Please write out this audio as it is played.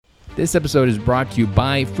This episode is brought to you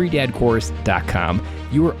by freedadcourse.com.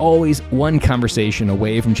 You are always one conversation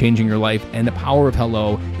away from changing your life, and the power of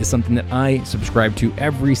hello is something that I subscribe to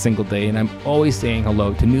every single day, and I'm always saying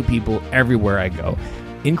hello to new people everywhere I go.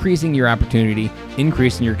 Increasing your opportunity,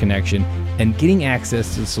 increasing your connection, and getting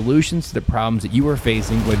access to the solutions to the problems that you are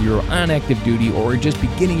facing, whether you're on active duty or just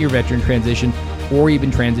beginning your veteran transition or even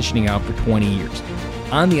transitioning out for 20 years.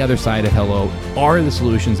 On the other side of hello are the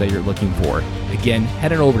solutions that you're looking for. Again,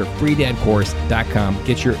 head on over to freedadcourse.com.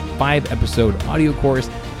 Get your 5-episode audio course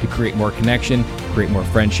to create more connection, create more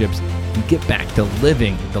friendships, and get back to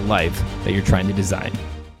living the life that you're trying to design.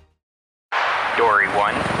 Dory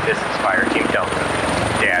 1, this is Fire Team Delta.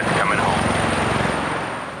 Dad's coming home.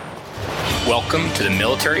 Welcome to the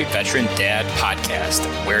Military Veteran Dad Podcast,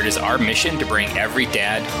 where it is our mission to bring every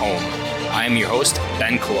dad home. I am your host,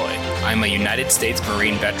 Ben Cloy. I'm a United States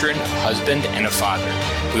Marine veteran, husband, and a father.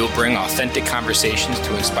 We will bring authentic conversations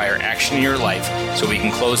to inspire action in your life so we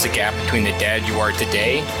can close the gap between the dad you are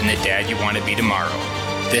today and the dad you want to be tomorrow.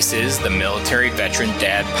 This is the Military Veteran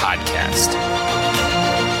Dad Podcast.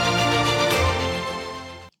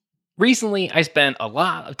 Recently, I spent a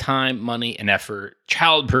lot of time, money, and effort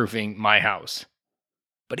childproofing my house.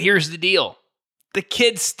 But here's the deal. The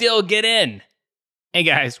kids still get in. Hey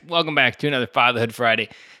guys, welcome back to another Fatherhood Friday.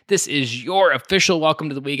 This is your official welcome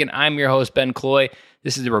to the weekend. I'm your host, Ben Cloy.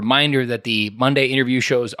 This is a reminder that the Monday interview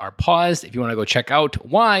shows are paused. If you want to go check out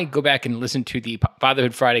why, go back and listen to the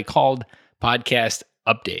Fatherhood Friday called podcast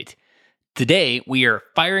update. Today, we are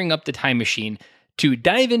firing up the time machine to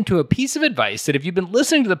dive into a piece of advice that if you've been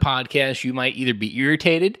listening to the podcast, you might either be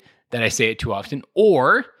irritated that I say it too often,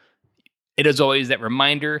 or it is always that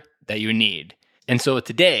reminder that you need. And so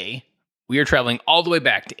today, we are traveling all the way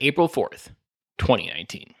back to April 4th,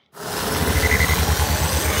 2019.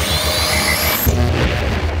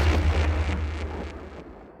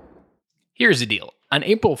 Here's the deal. On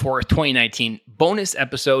April 4th, 2019, bonus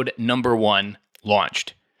episode number 1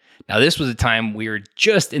 launched. Now, this was a time we were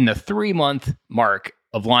just in the 3-month mark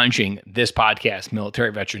of launching this podcast,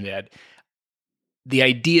 Military Veteran Dad. The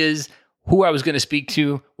ideas, who I was going to speak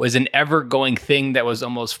to, was an ever-going thing that was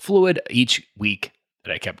almost fluid each week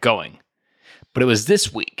that I kept going. But it was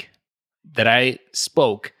this week that I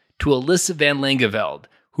spoke to Alyssa Van Langeveld,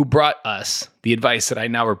 who brought us the advice that I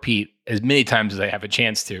now repeat as many times as I have a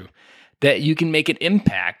chance to, that you can make an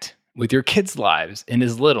impact with your kids' lives in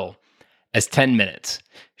as little as 10 minutes.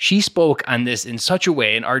 She spoke on this in such a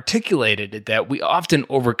way and articulated it that we often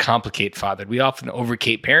overcomplicate fatherhood. We often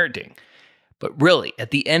overcomplicate parenting. But really,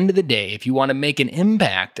 at the end of the day, if you want to make an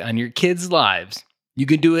impact on your kids' lives, you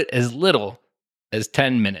can do it as little as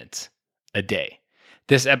 10 minutes a day.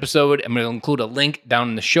 This episode, I'm going to include a link down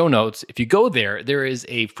in the show notes. If you go there, there is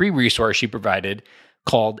a free resource she provided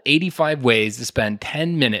called 85 Ways to Spend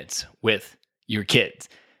 10 Minutes with Your Kids.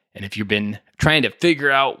 And if you've been trying to figure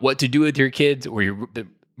out what to do with your kids, or you're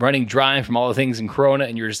running dry from all the things in Corona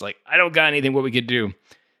and you're just like, I don't got anything, what we could do,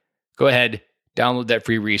 go ahead, download that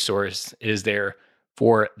free resource. It is there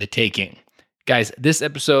for the taking. Guys, this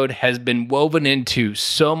episode has been woven into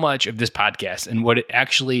so much of this podcast and what it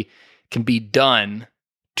actually can be done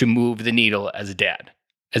to move the needle as a dad.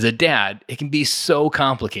 As a dad, it can be so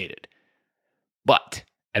complicated. But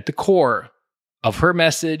at the core of her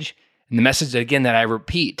message, and the message that, again, that I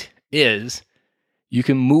repeat, is you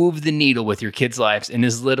can move the needle with your kids' lives in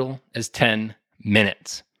as little as 10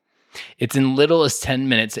 minutes. It's in little as 10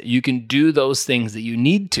 minutes that you can do those things that you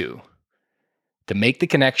need to make the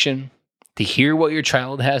connection, to hear what your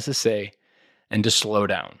child has to say, and to slow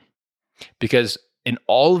down. Because in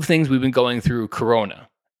all of the things we've been going through Corona,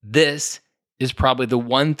 this is probably the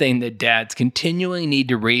one thing that dads continually need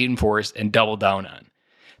to reinforce and double down on.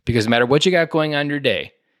 Because no matter what you got going on in your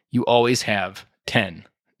day, you always have 10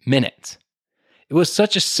 minutes. It was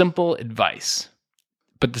such a simple advice,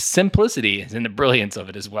 but the simplicity is in the brilliance of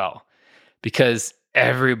it as well, because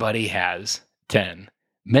everybody has 10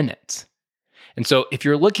 minutes. And so if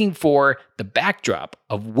you're looking for the backdrop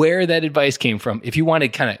of where that advice came from, if you want to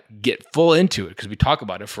kind of get full into it, because we talk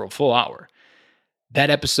about it for a full hour, that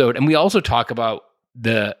episode, and we also talk about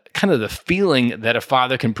the kind of the feeling that a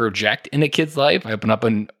father can project in a kid's life. I open up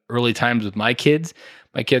in early times with my kids.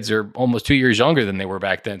 My kids are almost 2 years younger than they were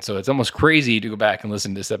back then. So it's almost crazy to go back and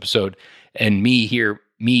listen to this episode and hear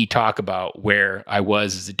me talk about where I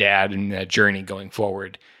was as a dad and that journey going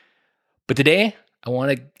forward. But today, I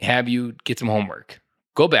want to have you get some homework.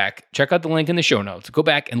 Go back, check out the link in the show notes. Go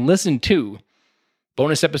back and listen to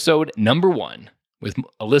bonus episode number 1 with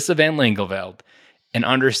Alyssa Van Langeveld and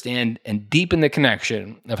understand and deepen the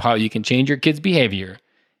connection of how you can change your kids' behavior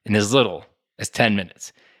in as little as 10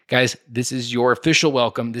 minutes. Guys, this is your official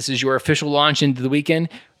welcome. This is your official launch into the weekend.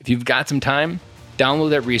 If you've got some time, download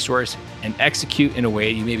that resource and execute in a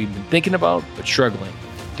way you maybe been thinking about but struggling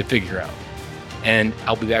to figure out. And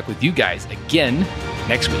I'll be back with you guys again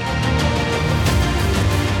next week.